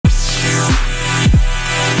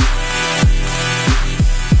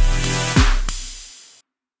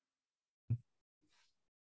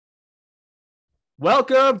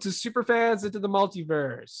Welcome to Superfans into the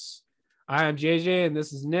Multiverse. I am JJ and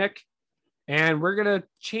this is Nick, and we're gonna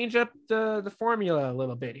change up the formula a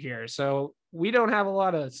little bit here. So we don't have a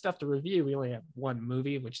lot of stuff to review. We only have one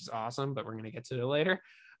movie, which is awesome, but we're gonna get to it later.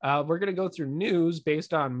 We're gonna go through news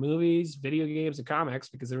based on movies, video games, and comics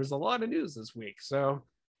because there was a lot of news this week. So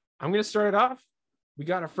I'm gonna start it off. We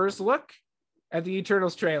got our first look at the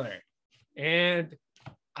Eternals trailer, and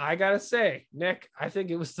I gotta say, Nick, I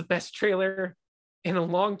think it was the best trailer in a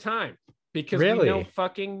long time because we know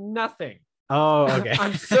fucking nothing. Oh, okay.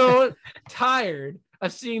 I'm so tired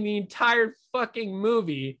of seeing the entire fucking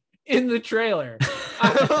movie in the trailer.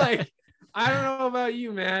 I'm like, I don't know about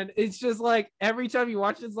you, man. It's just like every time you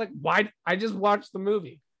watch it, it's like, why? I just watched the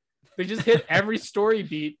movie. They just hit every story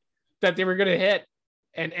beat that they were gonna hit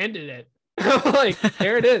and ended it. Like,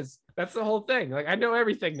 there it is. That's the whole thing. Like, I know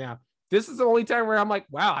everything now. This is the only time where I'm like,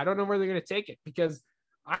 wow, I don't know where they're gonna take it because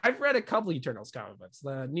I've read a couple Eternals comic books.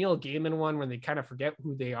 The Neil Gaiman one, when they kind of forget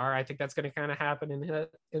who they are, I think that's going to kind of happen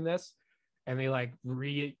in this, and they like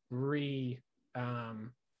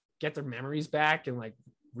get their memories back and like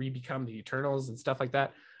become the Eternals and stuff like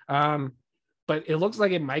that. But it looks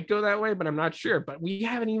like it might go that way, but I'm not sure. But we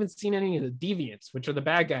haven't even seen any of the Deviants, which are the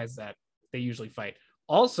bad guys that they usually fight.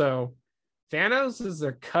 Also, Thanos is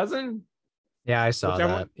their cousin. Yeah, I saw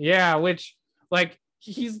that. Yeah, which like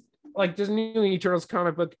he's. Like this new Eternals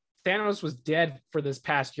comic book, Thanos was dead for this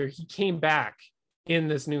past year. He came back in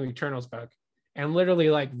this new Eternals book and literally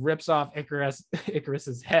like rips off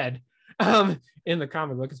Icarus's head in the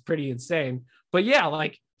comic book. It's pretty insane. But yeah,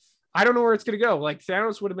 like I don't know where it's gonna go. Like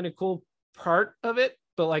Thanos would have been a cool part of it,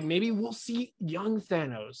 but like maybe we'll see young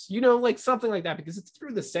Thanos, like something like that, because it's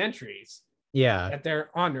through the centuries. Yeah, that they're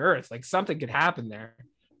on Earth. Like something could happen there.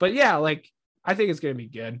 But yeah, like I think it's gonna be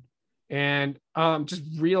good. And just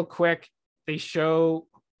real quick, they show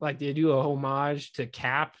like they do a homage to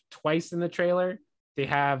Cap twice in the trailer. They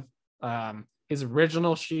have his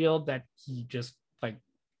original shield that he just like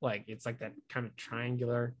it's like that kind of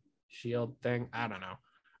triangular shield thing. I don't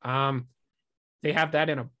know. They have that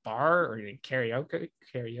in a bar or in a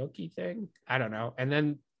karaoke thing. I don't know. And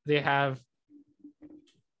then they have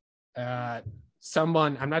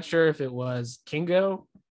someone, I'm not sure if it was Kingo,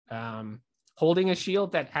 holding a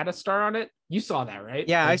shield that had a star on it. You saw that, right?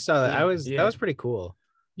 Yeah, like, I saw that. That was pretty cool.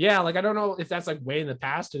 Yeah, like I don't know if that's like way in the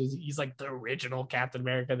past. He's like the original Captain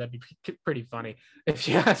America. That'd be pretty funny if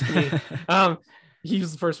you ask me. He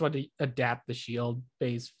was the first one to adapt the shield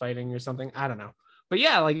based fighting or something. I don't know, but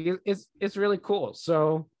yeah, like it's really cool.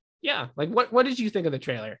 So yeah, like what did you think of the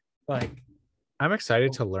trailer? Like, I'm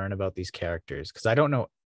excited to learn about these characters because I don't know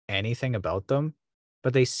anything about them,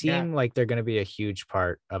 but they seem like they're going to be a huge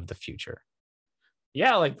part of the future.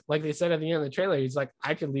 Yeah, like they said at the end of the trailer, he's like,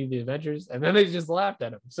 I could leave the Avengers, and then they just laughed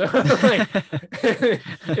at him. So like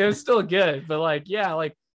it was still good, but like, yeah,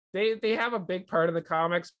 like they have a big part in the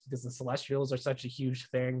comics because the Celestials are such a huge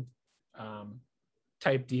thing,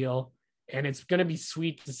 type deal. And it's gonna be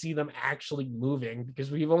sweet to see them actually moving because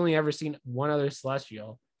we've only ever seen one other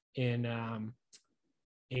Celestial in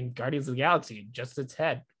Guardians of the Galaxy, just its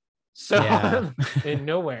head. So in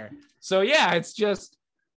nowhere. So yeah, it's just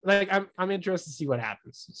like I'm interested to see what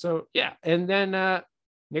happens. So yeah, and then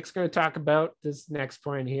Nick's going to talk about this next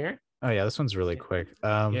point here. Oh yeah, this one's really quick.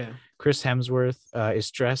 Chris Hemsworth is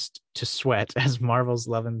dressed to sweat as Marvel's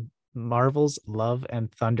Love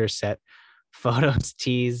and Thunder set photos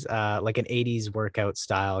tease like an 80s workout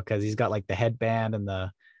style because he's got like the headband and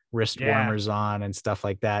the wrist warmers on and stuff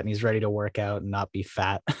like that, and he's ready to work out and not be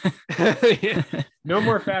fat. No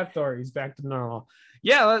more fat Thor. He's back to normal.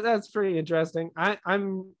 Yeah, that's pretty interesting.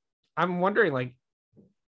 I'm wondering, like,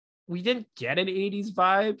 we didn't get an 80s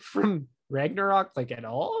vibe from Ragnarok like at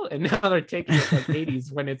all, and now they're taking it like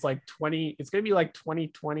 80s when it's like it's gonna be like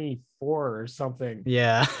 2024 or something.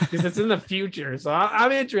 Yeah, because it's in the future. So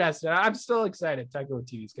I'm interested. I'm still excited. Taika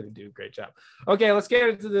Waititi is gonna do a great job. Okay, let's get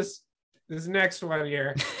into this next one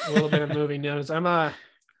here. A little bit of movie news. I'm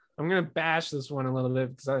gonna bash this one a little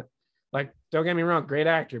bit because don't get me wrong, great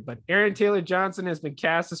actor, but Aaron Taylor Johnson has been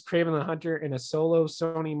cast as Kraven the Hunter in a solo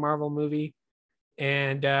Sony Marvel movie.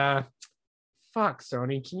 And fuck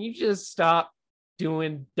Sony, can you just stop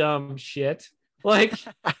doing dumb shit? Like,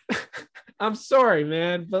 I'm sorry,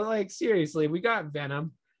 man, but like seriously, we got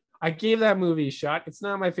Venom. I gave that movie a shot. It's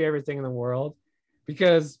not my favorite thing in the world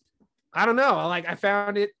because I don't know. Like I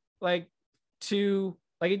found it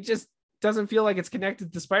it just doesn't feel like it's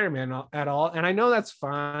connected to Spider-Man at all. And I know that's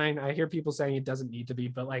fine. I hear people saying it doesn't need to be,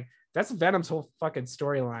 but like that's Venom's whole fucking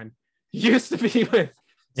storyline. He used to be with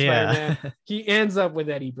Spider-Man. He ends up with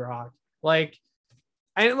Eddie Brock.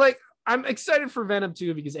 I'm excited for Venom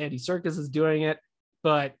 2 because Andy Serkis is doing it.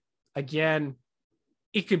 but again,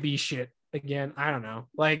 it could be shit again. I don't know.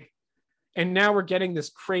 Like, and now we're getting this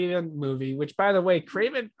Kraven movie, which, by the way,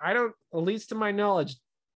 Kraven, at least to my knowledge,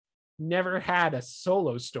 never had a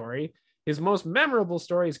solo story. His most memorable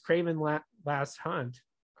story is Kraven's Last Hunt.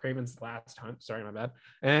 Sorry, my bad.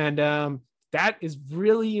 And that is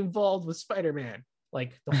really involved with Spider-Man.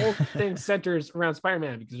 Like, the whole thing centers around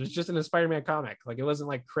Spider-Man because it was just in a Spider-Man comic. Like, it wasn't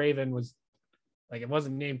like Kraven was, like, it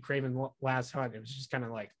wasn't named Kraven Last Hunt. It was just kind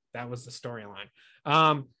of like, that was the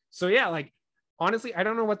storyline. So yeah, like, honestly, I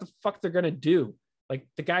don't know what the fuck they're gonna do. Like,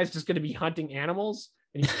 the guy's just gonna be hunting animals,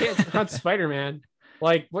 and he can't hunt Spider-Man.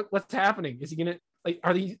 Like, what's happening? Is he gonna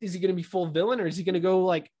is he gonna be full villain, or is he gonna go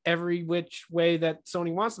like every which way that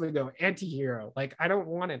Sony wants him to go? Anti-hero. Like, I don't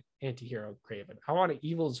want an anti-hero Kraven. I want an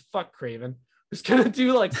evil as fuck Kraven who's gonna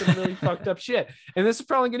do like some really fucked up shit. And this is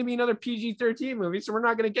probably gonna be another PG-13 movie, so we're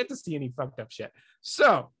not gonna get to see any fucked up shit.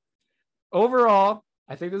 So overall,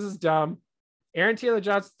 I think this is dumb. Aaron Taylor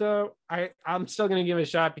Johnson, though, I'm still going to give it a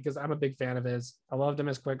shot because I'm a big fan of his. I loved him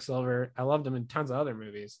as Quicksilver. I loved him in tons of other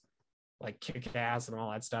movies like Kick-Ass and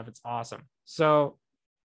all that stuff. It's awesome. So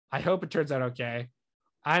I hope it turns out okay.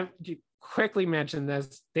 I quickly mentioned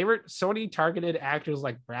this. Sony targeted actors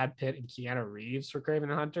like Brad Pitt and Keanu Reeves for Kraven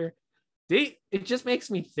the Hunter. It just makes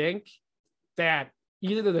me think that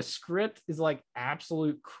either the script is like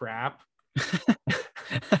absolute crap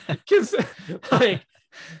because like,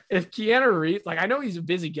 if Keanu Reeves, like, I know he's a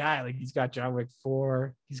busy guy, like he's got John Wick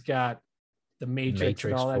 4, he's got the Matrix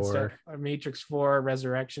and all that 4. Stuff, Matrix 4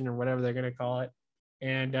 Resurrection or whatever they're gonna call it,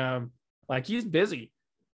 and like, he's busy.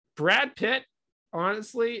 Brad Pitt,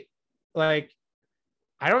 honestly, like,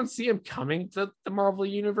 I don't see him coming to the Marvel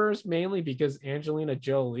universe, mainly because Angelina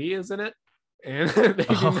Jolie is in it, and they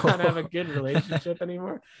do not have a good relationship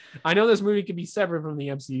anymore. I know this movie could be separate from the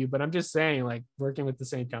MCU, but I'm just saying, like, working with the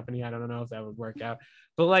same company, I don't know if that would work out.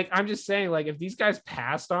 But like, I'm just saying, like, if these guys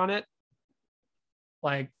passed on it,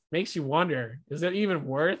 like, makes you wonder, is it even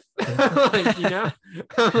worth? Like, you know,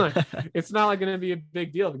 it's not like going to be a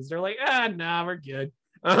big deal because they're like, nah, we're good.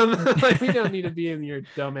 Like, we don't need to be in your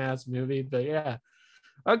dumbass movie. But yeah,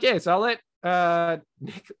 okay, so I'll let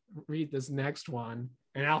Nick read this next one,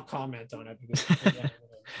 and I'll comment on it. Because,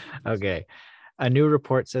 okay, a new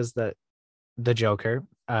report says that the Joker,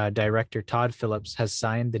 director Todd Phillips, has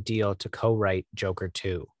signed the deal to co-write Joker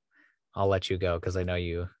 2. I'll let you go because I know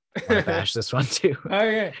you want to bash this one too.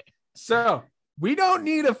 Okay, so we don't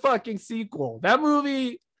need a fucking sequel. That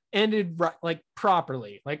movie ended like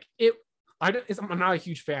properly. Like, I'm not a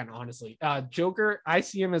huge fan, honestly. Joker, I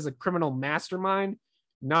see him as a criminal mastermind,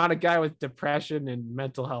 not a guy with depression and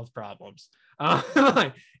mental health problems.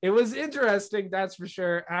 It was interesting, that's for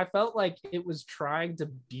sure. I felt like it was trying to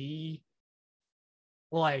be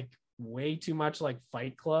like way too much like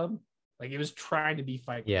Fight Club. Like, it was trying to be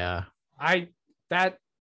Fight Club. Yeah.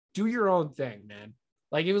 Do your own thing, man.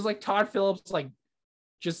 Like, it was like Todd Phillips, like,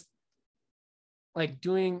 just like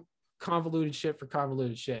doing convoluted shit for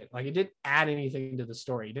convoluted shit. Like, it didn't add anything to the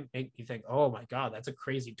story. It didn't make me think, oh my God, that's a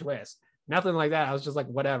crazy twist. Nothing like that. I was just like,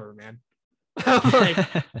 whatever, man. Like,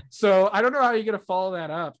 so I don't know how you're gonna follow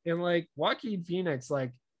that up. And like, Joaquin Phoenix,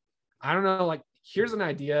 like, I don't know, like, here's an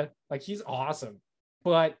idea. Like, he's awesome.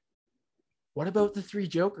 But what about the three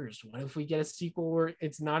Jokers? What if we get a sequel where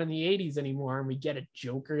it's not in the 80s anymore and we get a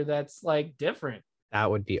Joker that's like different? That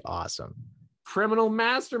would be awesome. Criminal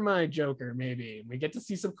mastermind Joker, maybe. We get to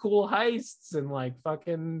see some cool heists and like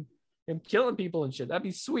fucking him killing people and shit. That'd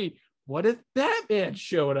be sweet. What if Batman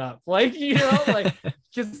showed up? Like, you know, like,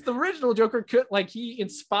 because the original Joker could, like, he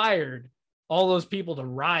inspired all those people to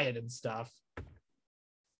riot and stuff.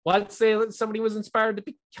 Let's say that somebody was inspired to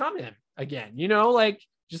become him again, you know, like,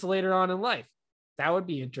 just later on in life. That would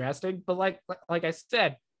be interesting. But like I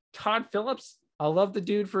said, Todd Phillips, I love the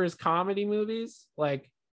dude for his comedy movies. Like,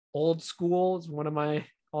 Old School is one of my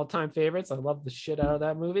all-time favorites. I love the shit out of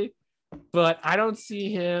that movie. But I don't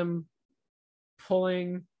see him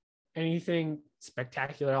pulling anything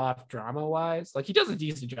spectacular off drama-wise. Like, he does a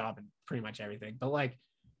decent job in pretty much everything. But like,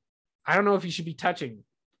 I don't know if he should be touching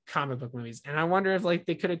comic book movies. And I wonder if like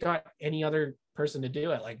they could have got any other person to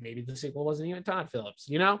do it. Like, maybe the sequel wasn't even Todd Phillips,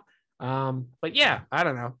 you know? But yeah, I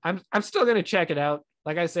don't know. I'm still gonna check it out.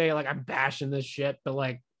 Like I say, like, I'm bashing this shit, but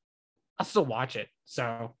like, I'll still watch it.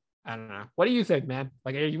 So I don't know. What do you think, man?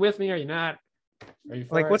 Like, are you with me? Are you not? Are you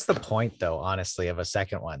like, what's the point though, honestly, of a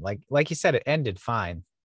second one? Like you said, it ended fine.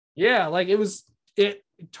 Yeah, like, it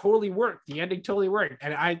totally worked. The ending totally worked.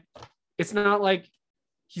 And it's not like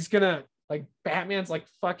he's gonna, like, Batman's like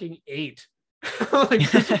fucking 8.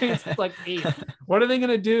 Like, Bruce Wayne's like 8. What are they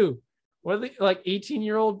gonna do? what like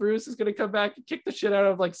 18-year-old Bruce is gonna come back and kick the shit out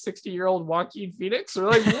of like 60-year-old Joaquin Phoenix, or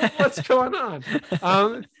like what's going on?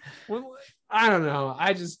 Well, I don't know.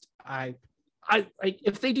 I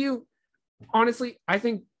if they do, honestly, I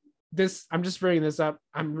think this. I'm just bringing this up.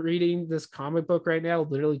 I'm reading this comic book right now,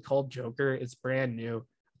 literally called Joker. It's brand new.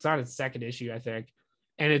 It's on its second issue, I think,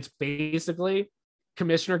 and it's basically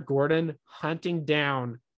Commissioner Gordon hunting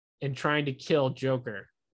down and trying to kill Joker.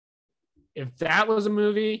 If that was a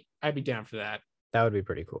movie, I'd be down for that. That would be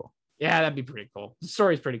pretty cool. Yeah, that'd be pretty cool. The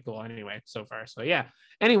story's pretty cool anyway, so far. So yeah.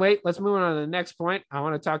 Anyway, let's move on to the next point. I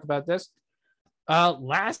want to talk about this.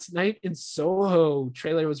 Last Night in Soho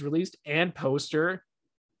trailer was released and poster.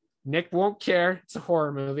 Nick won't care. It's a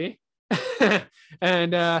horror movie.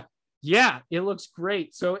 And yeah, it looks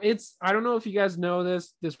great. So it's, I don't know if you guys know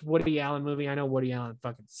this Woody Allen movie. I know Woody Allen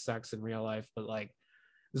fucking sucks in real life, but like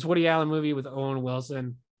this Woody Allen movie with Owen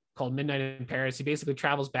Wilson called Midnight in Paris. He basically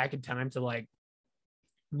travels back in time to like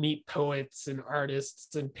meet poets and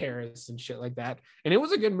artists in Paris and shit like that. And it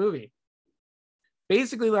was a good movie.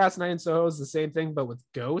 Basically, Last Night in Soho is the same thing, but with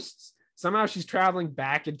ghosts. Somehow she's traveling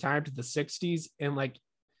back in time to the 60s and like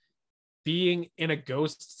being in a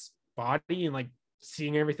ghost's body and like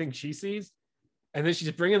seeing everything she sees. And then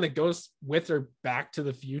she's bringing the ghost with her back to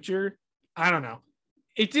the future. I don't know.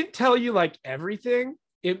 It didn't tell you like everything.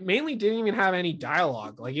 It mainly didn't even have any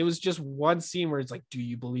dialogue. Like it was just one scene where it's like, do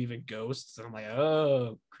you believe in ghosts? And I'm like,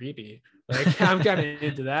 oh, creepy. Like I'm kind of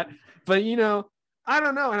into that. But you know, I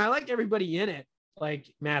don't know. And I like everybody in it.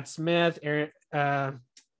 Like Matt Smith, Anya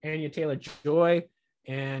Taylor-Joy,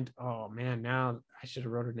 and oh man, now I should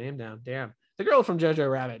have wrote her name down. Damn. The girl from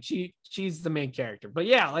Jojo Rabbit. She's the main character. But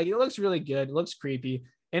yeah, like it looks really good. It looks creepy.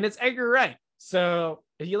 And it's Edgar Wright. So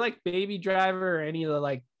if you like Baby Driver or any of the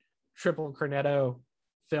like Triple Cornetto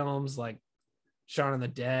films like Shaun of the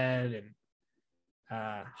Dead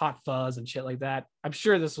and Hot Fuzz and shit like that, I'm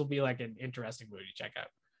sure this will be like an interesting movie to check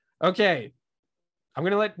out. Okay. I'm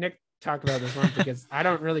gonna let Nick talk about this one because I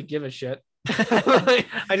don't really give a shit.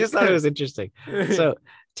 I just thought it was interesting. So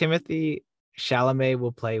Timothy Chalamet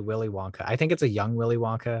will play Willy Wonka. I think it's a young Willy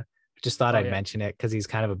Wonka. I just thought I'd mention it because he's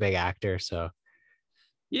kind of a big actor. So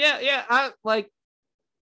yeah. I like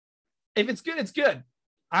if it's good, it's good.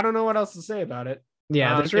 I don't know what else to say about it.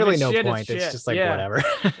 Yeah, there's really no point. It's just like whatever.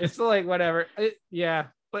 It's like whatever. Yeah,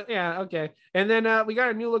 but yeah, okay. And then we got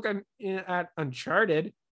a new look at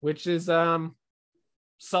Uncharted, which is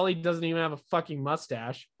Sully doesn't even have a fucking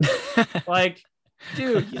mustache. Like,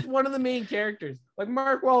 dude, he's one of the main characters. Like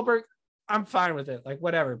Mark Wahlberg, I'm fine with it. Like,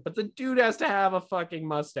 whatever. But the dude has to have a fucking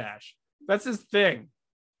mustache. That's his thing.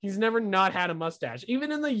 He's never not had a mustache.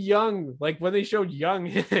 Even in the young, like when they showed young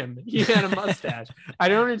him, he had a mustache. I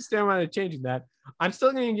don't understand why they're changing that. I'm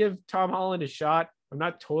still going to give Tom Holland a shot. I'm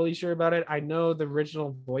not totally sure about it. I know the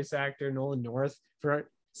original voice actor, Nolan North,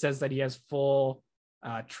 says that he has full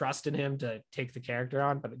trust in him to take the character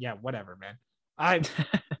on. But yeah, whatever, man.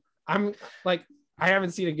 I'm like, I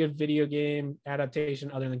haven't seen a good video game adaptation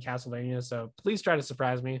other than Castlevania. So please try to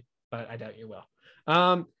surprise me, but I doubt you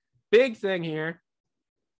will. Big thing here.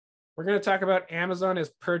 We're going to talk about Amazon has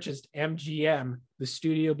purchased MGM, the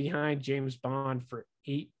studio behind James Bond, for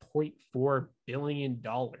 $8.4 billion.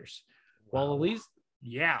 Wow. Well, at least,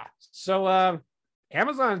 yeah. So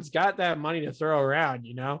Amazon's got that money to throw around,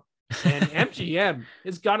 you know? And MGM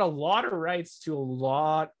has got a lot of rights to a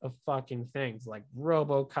lot of fucking things like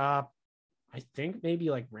RoboCop, I think maybe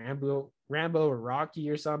like Rambo or Rocky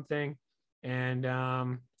or something. And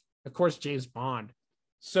of course, James Bond.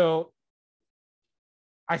 So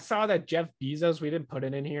I saw that Jeff Bezos, we didn't put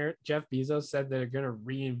it in here. Jeff Bezos said they're going to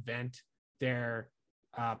reinvent their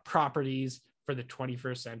properties for the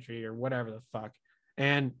 21st century or whatever the fuck.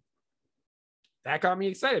 And that got me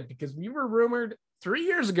excited because we were rumored 3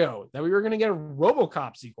 years ago that we were going to get a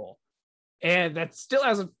RoboCop sequel. And that still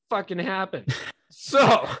hasn't fucking happened.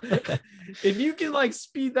 So if you can like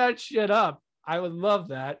speed that shit up, I would love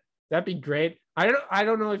that. That'd be great. I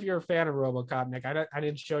don't know if you're a fan of RoboCop, Nick. I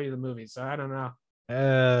didn't show you the movie, so I don't know.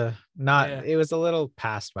 It was a little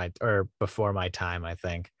past before my time, I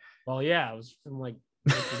think. Well, yeah, it was from like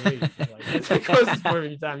 1980. Like, it's like close to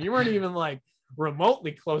your time. You weren't even like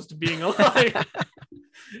remotely close to being alive.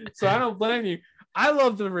 So I don't blame you. I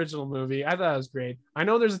love the original movie. I thought it was great. I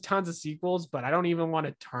know there's tons of sequels, but I don't even want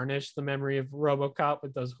to tarnish the memory of RoboCop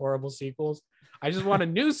with those horrible sequels. I just want a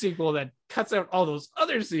new sequel that cuts out all those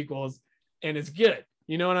other sequels and it's good.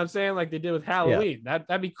 You know what I'm saying? Like they did with Halloween. Yeah.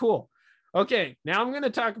 That'd be cool. Okay, now I'm going to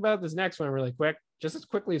talk about this next one really quick, just as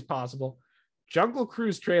quickly as possible. Jungle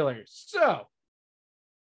Cruise trailer. So,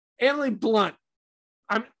 Emily Blunt,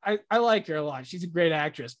 I like her a lot. She's a great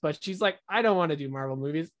actress, but she's like, I don't want to do Marvel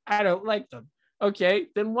movies. I don't like them. Okay,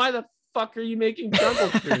 then why the fuck are you making Jungle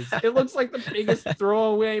Cruise? It looks like the biggest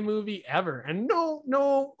throwaway movie ever. And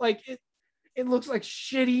no, like it looks like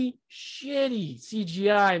shitty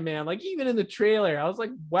CGI, man. Like even in the trailer, I was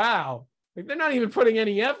like, wow, like they're not even putting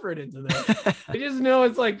any effort into this. I just know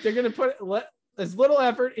it's like they're gonna put as little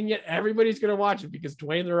effort, and yet everybody's gonna watch it because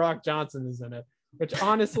Dwayne the Rock Johnson is in it, which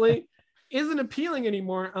honestly isn't appealing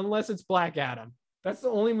anymore unless it's Black Adam. That's the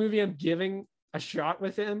only movie I'm giving a shot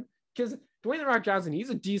with him, because Dwayne the Rock Johnson, he's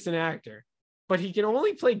a decent actor, but he can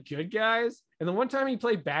only play good guys. And the one time he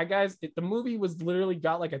played bad guys, the movie was literally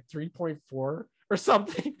got like a 3.4 or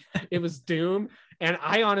something. It was Doom. And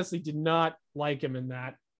I honestly did not like him in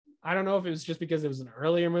that. I don't know if it was just because it was an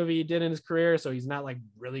earlier movie he did in his career, so he's not like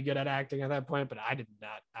really good at acting at that point, but I did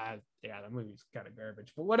not. Yeah, that movie's kind of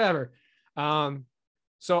garbage, but whatever.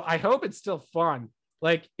 So I hope it's still fun.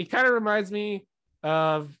 Like it kind of reminds me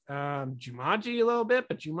of Jumanji a little bit,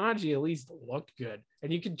 but Jumanji at least looked good,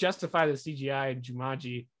 and you could justify the CGI in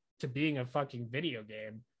Jumanji to being a fucking video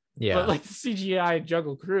game. Yeah, but like the CGI in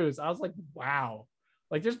Jungle Cruise, I was like, wow,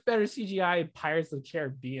 like there's better CGI in Pirates of the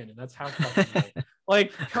Caribbean, and that's how fucking old.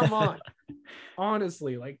 Like, come on.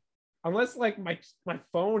 Honestly, like unless like my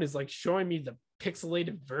phone is like showing me the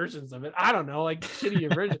pixelated versions of it, I don't know, like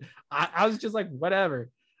shitty version. I was just like, whatever.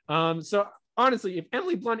 So honestly, if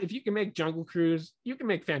Emily Blunt, if you can make Jungle Cruise, you can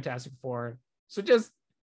make Fantastic Four. So just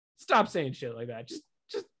stop saying shit like that. Just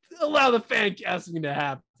allow the fan casting to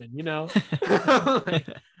happen, you know? Like,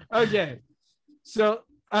 okay. So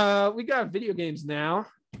we got video games now.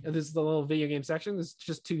 This is the little video game section. This is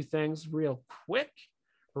just two things real quick.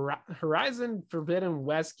 Horizon Forbidden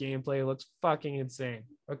West gameplay looks fucking insane.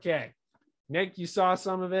 Okay. Nick, you saw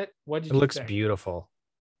some of it. What did you think? It looks beautiful.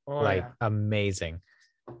 Amazing.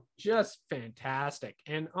 Just fantastic.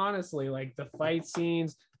 And honestly, like the fight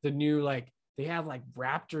scenes, the new, like they have like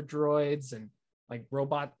raptor droids and like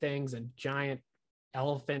robot things and giant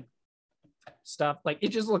elephant stuff. Like it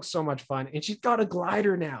just looks so much fun. And she's got a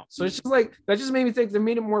glider now. So it's just like, that just made me think they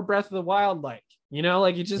made it more Breath of the Wild like, you know,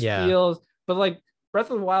 like it just feels, but like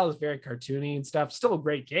Breath of the Wild is very cartoony and stuff. Still a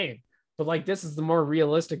great game. But like this is the more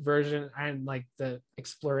realistic version, and like the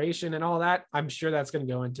exploration and all that, I'm sure that's going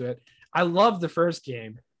to go into it. I love the first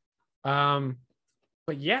game.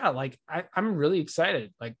 But yeah, like I'm really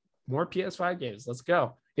excited. Like more PS5 games. Let's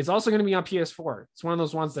go. It's also going to be on PS4. It's one of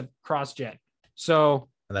those ones that cross gen. So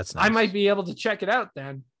that's nice. I might be able to check it out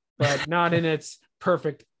then, but not in its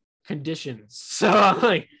perfect conditions. So I'm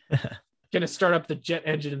like gonna start up the jet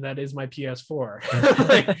engine that is my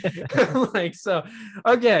PS4. like so.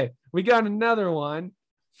 Okay, we got another one.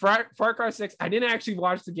 Far Cry 6. I didn't actually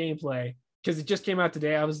watch the gameplay because it just came out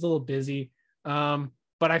today. I was a little busy. But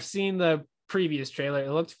I've seen the previous trailer.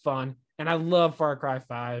 It looked fun, and I love Far Cry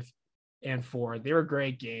 5 and 4. They were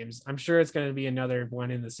great games. I'm sure it's going to be another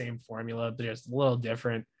one in the same formula, but just a little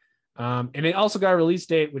different. And it also got a release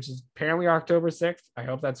date, which is apparently October 6th. I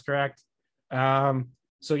hope that's correct.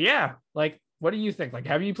 So yeah, like, what do you think? Like,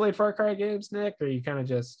 have you played Far Cry games, Nick, or you kind of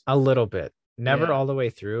just a little bit? Never all the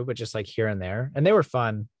way through, but just like here and there, and they were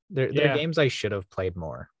fun. They're games I should have played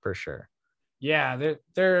more for sure. Yeah,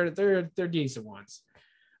 they're decent ones.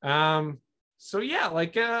 So yeah,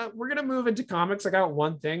 like we're gonna move into comics. I got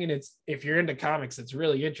one thing, and it's, if you're into comics, it's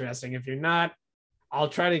really interesting. If you're not, I'll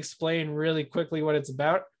try to explain really quickly what it's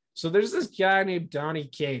about. So there's this guy named Donny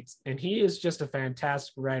Cates, and he is just a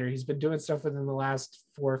fantastic writer. He's been doing stuff within the last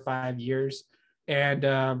 4 or 5 years,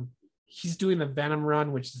 and he's doing the Venom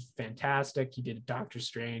run, which is fantastic. He did Doctor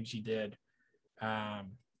Strange. He did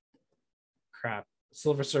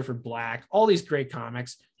Silver Surfer Black, all these great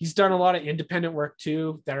comics. He's done a lot of independent work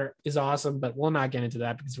too that is awesome, but we'll not get into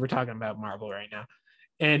that because we're talking about Marvel right now.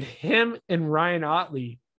 And him and Ryan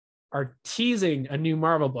Ottley are teasing a new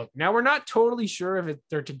Marvel book. Now, we're not totally sure if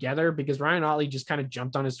they're together because Ryan Ottley just kind of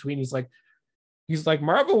jumped on his tweet. And he's like,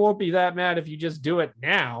 Marvel won't be that mad if you just do it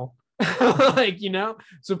now. Like, you know,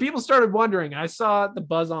 so people started wondering. I saw the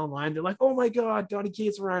buzz online. They're like, oh my God, Donny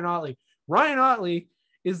Cates and Ryan Ottley. Ryan Ottley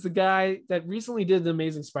is the guy that recently did the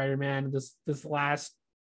Amazing Spider-Man, this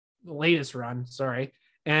latest run, sorry.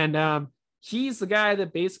 And he's the guy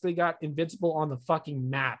that basically got Invincible on the fucking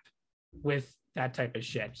map with that type of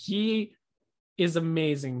shit. He is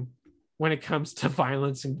amazing when it comes to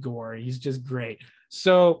violence and gore. He's just great.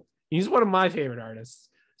 So he's one of my favorite artists.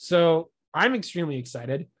 So I'm extremely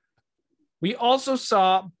excited. We also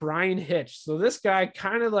saw Brian Hitch. So this guy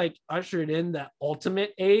kind of like ushered in the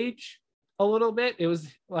Ultimate age a little bit. It was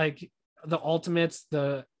like the Ultimates,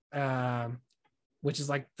 which is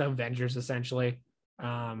like the Avengers essentially.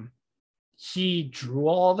 he drew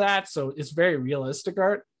all that, so it's very realistic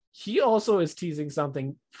art. He also is teasing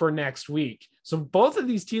something for next week. So both of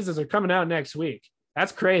these teasers are coming out next week.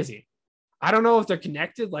 That's crazy. I don't know if they're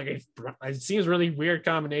connected. Like, it seems really weird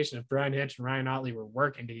combination if Bryan Hitch and Ryan Ottley were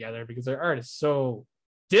working together because their art is so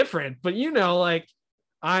different. But like,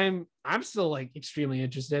 I'm still like extremely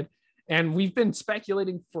interested. And we've been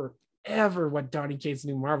speculating forever what Donny Cates'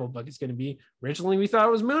 new Marvel book is going to be. Originally, we thought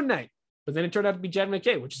it was Moon Knight, but then it turned out to be Jed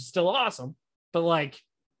MacKay, which is still awesome. But like,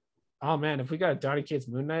 oh man, if we got a Donny Cates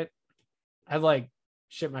Moon Knight, I'd like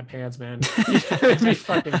shit my pants, man. It'd be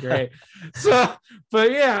fucking great. So,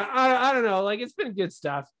 but yeah, I don't know. Like, it's been good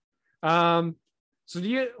stuff. So do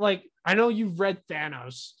you like? I know you've read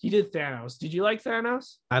Thanos. He did Thanos. Did you like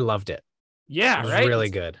Thanos? I loved it. Yeah, it was right. Really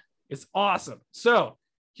good. It's awesome. So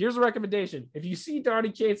here's a recommendation: if you see Donny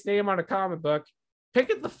Cates' name on a comic book, pick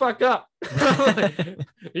it the fuck up.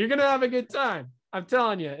 You're gonna have a good time. I'm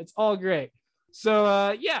telling you, it's all great.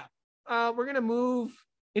 So we're gonna move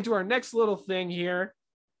into our next little thing here.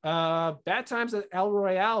 Bad Times at El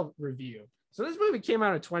Royale review. So this movie came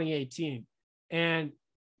out in 2018, and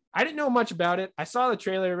I didn't know much about it. I saw the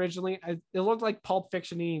trailer originally. It looked like Pulp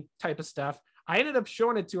Fiction-y type of stuff. I ended up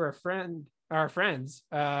showing it to our friends,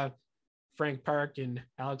 Frank Park and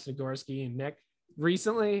Alex Nagorski and Nick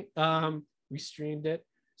recently. We streamed it.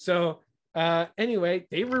 So anyway,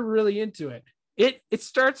 they were really into it. It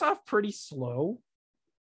starts off pretty slow,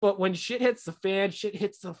 but when shit hits the fan, shit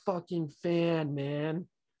hits the fucking fan, man.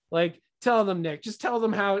 Like, tell them, Nick. Just tell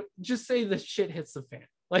them how. Just say the shit hits the fan.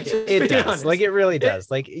 Like, it does. Honest. Like, it really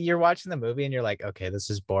does. Like, you're watching the movie and you're like, okay, this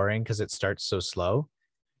is boring because it starts so slow.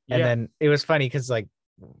 And then it was funny because like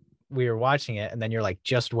we were watching it, and then you're like,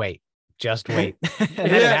 just wait. And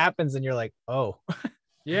then it happens, and you're like, oh.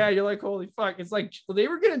 Yeah, you're like, holy fuck. It's like they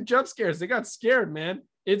were getting jump scares. They got scared, man.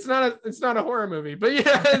 It's not a horror movie, but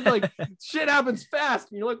yeah, it's like shit happens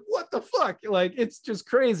fast. And you're like, what the fuck? Like, it's just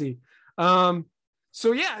crazy.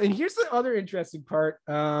 So yeah, and here's the other interesting part.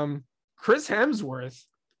 Chris Hemsworth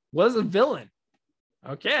was a villain.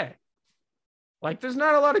 Okay. Like, there's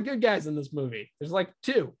not a lot of good guys in this movie. There's like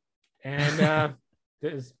two. And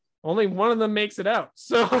there's only one of them makes it out.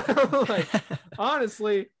 So like,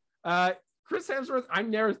 honestly, Chris Hemsworth, I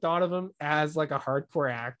never thought of him as like a hardcore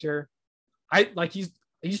actor.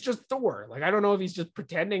 He's just Thor. Like, I don't know if he's just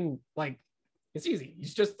pretending. Like, it's easy.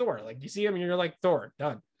 He's just Thor. Like, you see him and you're like, Thor,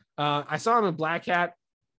 done. I saw him in Black Hat.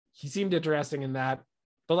 He seemed interesting in that,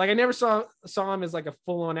 but like, I never saw him as like a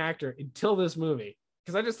full-on actor until this movie,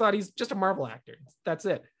 because I just thought he's just a Marvel actor. That's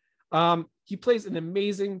it. He plays an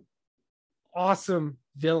amazing, awesome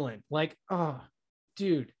villain. Like, oh,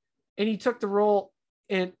 dude. And he took the role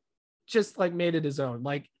and just like made it his own.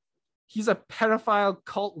 Like, he's a pedophile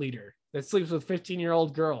cult leader that sleeps with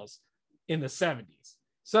 15-year-old girls in the 70s.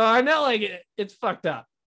 So I know, like, it's fucked up,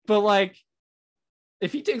 but like,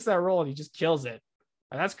 if he takes that role and he just kills it,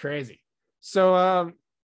 that's crazy. So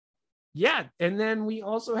yeah, and then we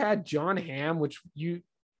also had Jon Hamm, which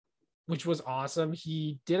was awesome.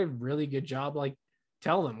 He did a really good job. Like,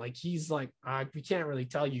 tell them, like, he's like, we can't really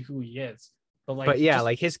tell you who he is, but yeah,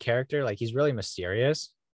 like his character, like, he's really mysterious.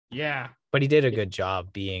 Yeah, but he did a good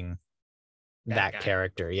job being that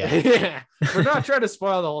character. Yeah. Yeah. We're not trying to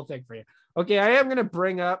spoil the whole thing for you. Okay, I am gonna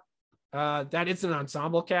bring up that it's an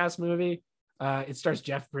ensemble cast movie. It stars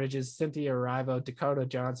Jeff Bridges, Cynthia Erivo, Dakota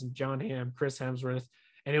Johnson, Jon Hamm, Chris Hemsworth,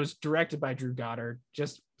 and it was directed by Drew Goddard.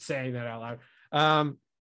 Just saying that out loud.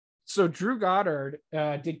 So Drew Goddard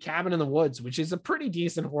did Cabin in the Woods, which is a pretty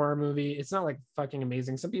decent horror movie. It's not like fucking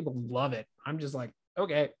amazing. Some people love it. I'm just like,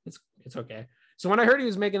 okay, it's okay. So when I heard he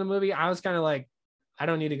was making the movie, I was kind of like, I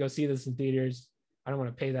don't need to go see this in theaters. I don't want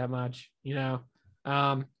to pay that much, you know?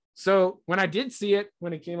 So when I did see it,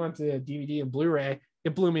 when it came onto DVD and Blu-ray,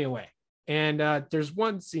 it blew me away. And there's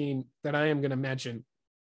one scene that I am going to mention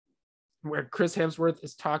where Chris Hemsworth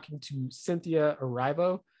is talking to Cynthia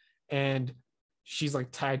Erivo, and she's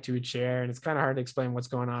like tied to a chair, and it's kind of hard to explain what's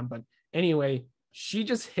going on. But anyway, she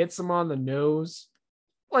just hits him on the nose,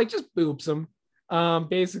 like just boops him,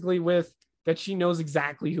 basically with that she knows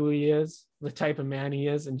exactly who he is, the type of man he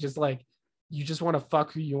is, and just like, you just want to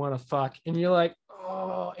fuck who you want to fuck. And you're like,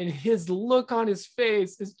 oh, and his look on his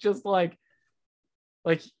face is just like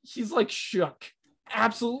he's like shook,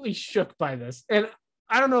 absolutely shook by this. And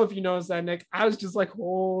I don't know if you noticed that, Nick. I was just like,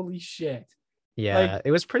 holy shit. Yeah, like,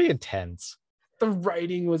 it was pretty intense. The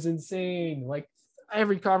writing was insane. Like,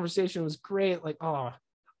 every conversation was great. Like, oh,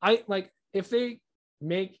 I like, if they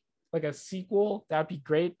make like a sequel, that'd be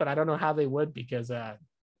great, but I don't know how they would, because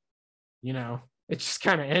you know, it just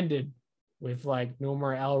kind of ended with like no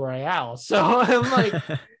more El Royale. So I'm like,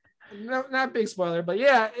 no, not big spoiler, but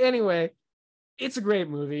yeah, anyway, it's a great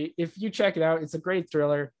movie. If you check it out, it's a great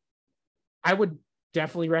thriller. I would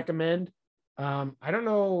definitely recommend. I don't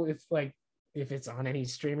know if it's on any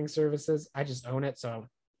streaming services. I just own it, so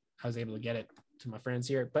I was able to get it to my friends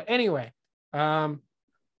here. But anyway,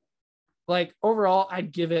 like overall,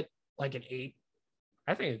 I'd give it like an 8.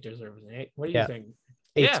 I think it deserves an 8. What do you think?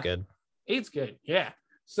 8's good. 8's good. Yeah.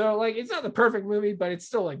 So like it's not the perfect movie, but it's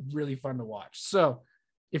still like really fun to watch. So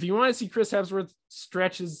if you want to see Chris Hemsworth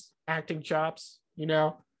stretch his acting chops,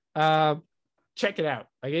 check it out.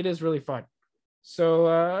 Like it is really fun.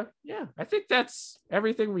 So yeah, I think that's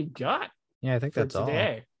everything we got. Yeah, I think that's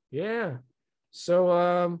today. All. Yeah.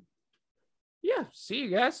 So yeah, see you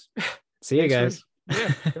guys. See you guys.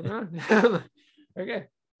 Yeah. Come on. Okay.